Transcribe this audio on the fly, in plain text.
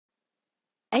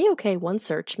AOK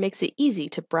OneSearch makes it easy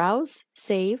to browse,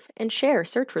 save, and share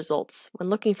search results when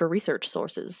looking for research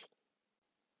sources.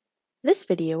 This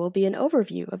video will be an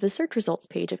overview of the search results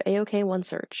page of AOK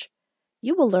OneSearch.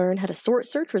 You will learn how to sort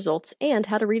search results and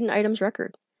how to read an item's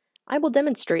record. I will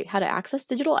demonstrate how to access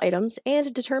digital items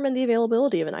and determine the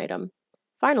availability of an item.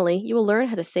 Finally, you will learn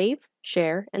how to save,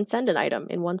 share, and send an item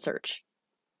in OneSearch.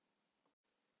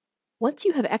 Once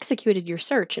you have executed your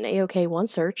search in AOK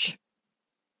OneSearch,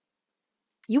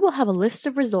 you will have a list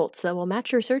of results that will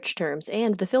match your search terms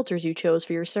and the filters you chose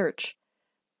for your search.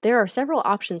 There are several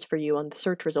options for you on the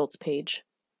search results page.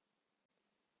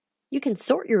 You can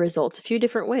sort your results a few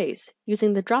different ways,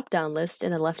 using the drop-down list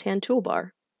in the left-hand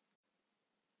toolbar.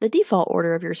 The default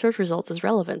order of your search results is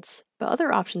relevance, but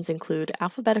other options include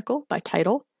alphabetical by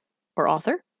title or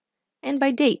author, and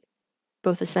by date,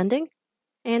 both ascending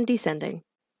and descending.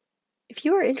 If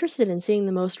you are interested in seeing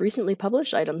the most recently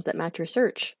published items that match your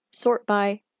search, sort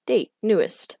by date,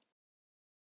 newest.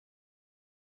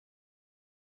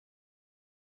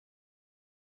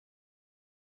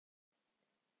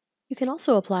 You can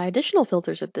also apply additional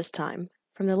filters at this time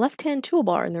from the left-hand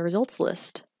toolbar in the results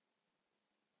list.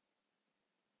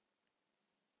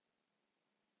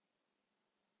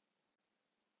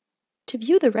 To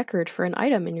view the record for an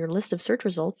item in your list of search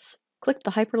results, click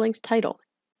the hyperlinked title.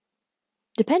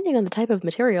 Depending on the type of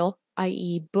material,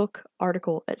 i.e. book,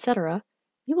 article, etc.,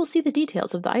 you will see the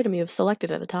details of the item you have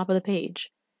selected at the top of the page,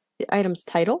 the item's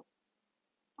title,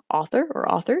 author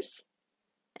or authors,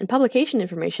 and publication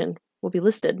information will be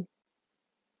listed.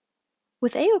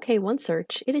 With AOK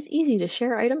OneSearch, it is easy to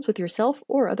share items with yourself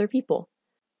or other people.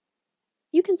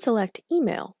 You can select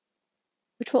Email,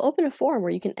 which will open a form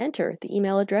where you can enter the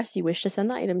email address you wish to send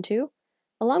the item to,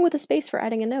 along with a space for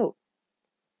adding a note.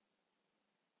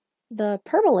 The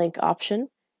permalink option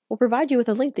will provide you with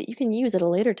a link that you can use at a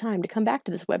later time to come back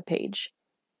to this web page.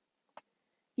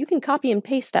 You can copy and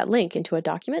paste that link into a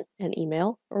document, an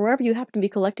email, or wherever you happen to be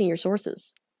collecting your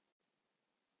sources.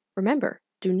 Remember,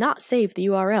 do not save the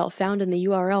URL found in the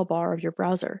URL bar of your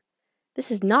browser.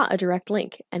 This is not a direct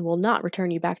link and will not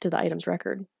return you back to the item's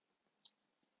record.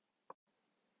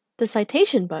 The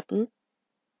Citation button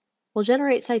will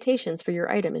generate citations for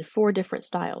your item in 4 different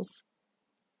styles.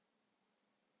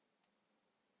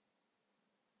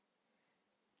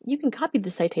 You can copy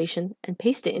the citation and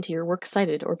paste it into your works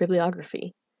cited or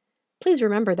bibliography. Please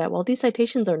remember that while these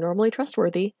citations are normally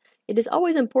trustworthy, it is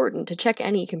always important to check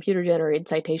any computer-generated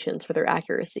citations for their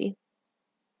accuracy.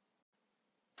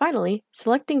 Finally,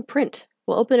 selecting Print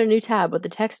will open a new tab with the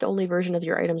text-only version of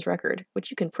your item's record, which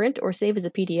you can print or save as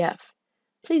a PDF.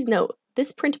 Please note,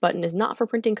 this print button is not for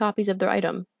printing copies of the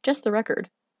item, just the record.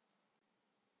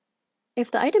 If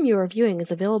the item you are viewing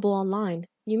is available online,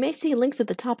 you may see links at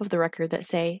the top of the record that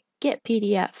say, Get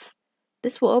PDF.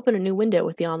 This will open a new window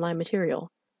with the online material.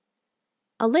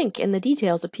 A link and the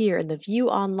details appear in the View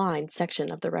Online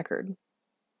section of the record.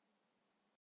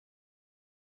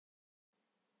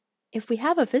 If we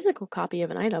have a physical copy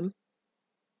of an item,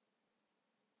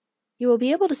 you will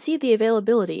be able to see the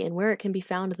availability and where it can be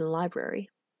found in the library.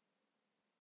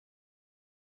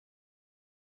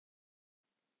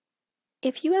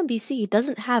 If UMBC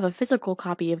doesn't have a physical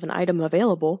copy of an item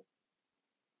available,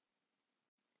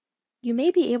 you may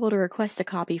be able to request a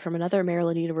copy from another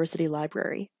Maryland University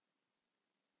library.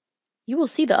 You will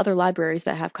see the other libraries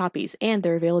that have copies and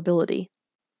their availability.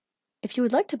 If you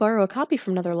would like to borrow a copy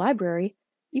from another library,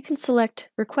 you can select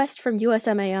Request from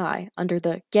USMAI under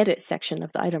the Get It section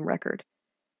of the item record.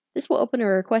 This will open a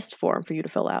request form for you to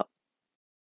fill out.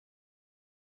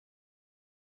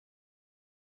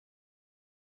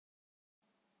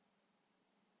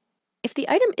 If the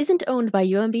item isn't owned by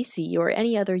UMBC or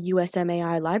any other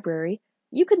USMAI library,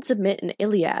 you can submit an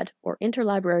ILLiad or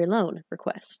Interlibrary Loan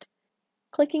request.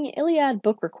 Clicking ILLiad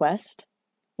Book Request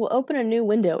will open a new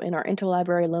window in our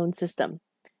Interlibrary Loan system.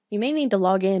 You may need to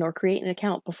log in or create an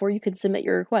account before you can submit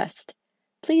your request.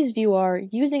 Please view our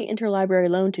Using Interlibrary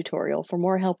Loan tutorial for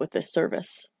more help with this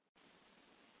service.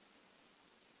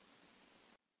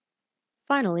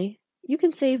 Finally, you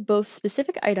can save both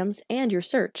specific items and your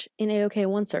search in AOK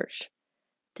OneSearch.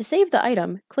 To save the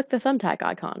item, click the thumbtack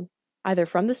icon, either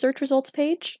from the search results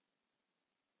page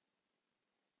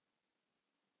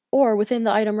or within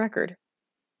the item record.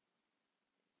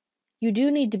 You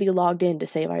do need to be logged in to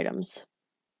save items.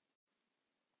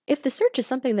 If the search is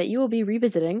something that you will be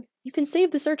revisiting, you can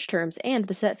save the search terms and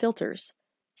the set filters.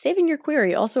 Saving your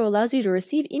query also allows you to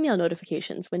receive email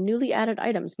notifications when newly added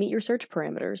items meet your search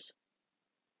parameters.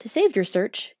 To save your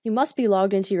search, you must be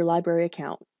logged into your library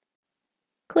account.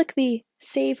 Click the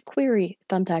Save Query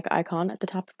thumbtack icon at the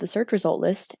top of the search result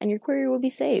list, and your query will be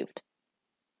saved.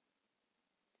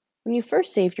 When you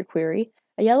first saved your query,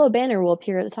 a yellow banner will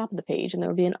appear at the top of the page and there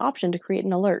will be an option to create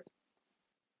an alert.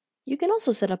 You can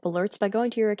also set up alerts by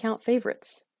going to your account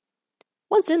favorites.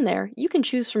 Once in there, you can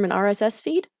choose from an RSS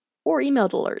feed or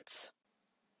emailed alerts.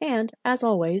 And, as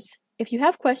always, if you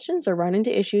have questions or run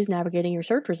into issues navigating your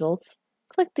search results,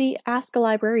 click the Ask a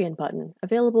Librarian button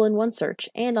available in OneSearch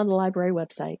and on the library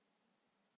website.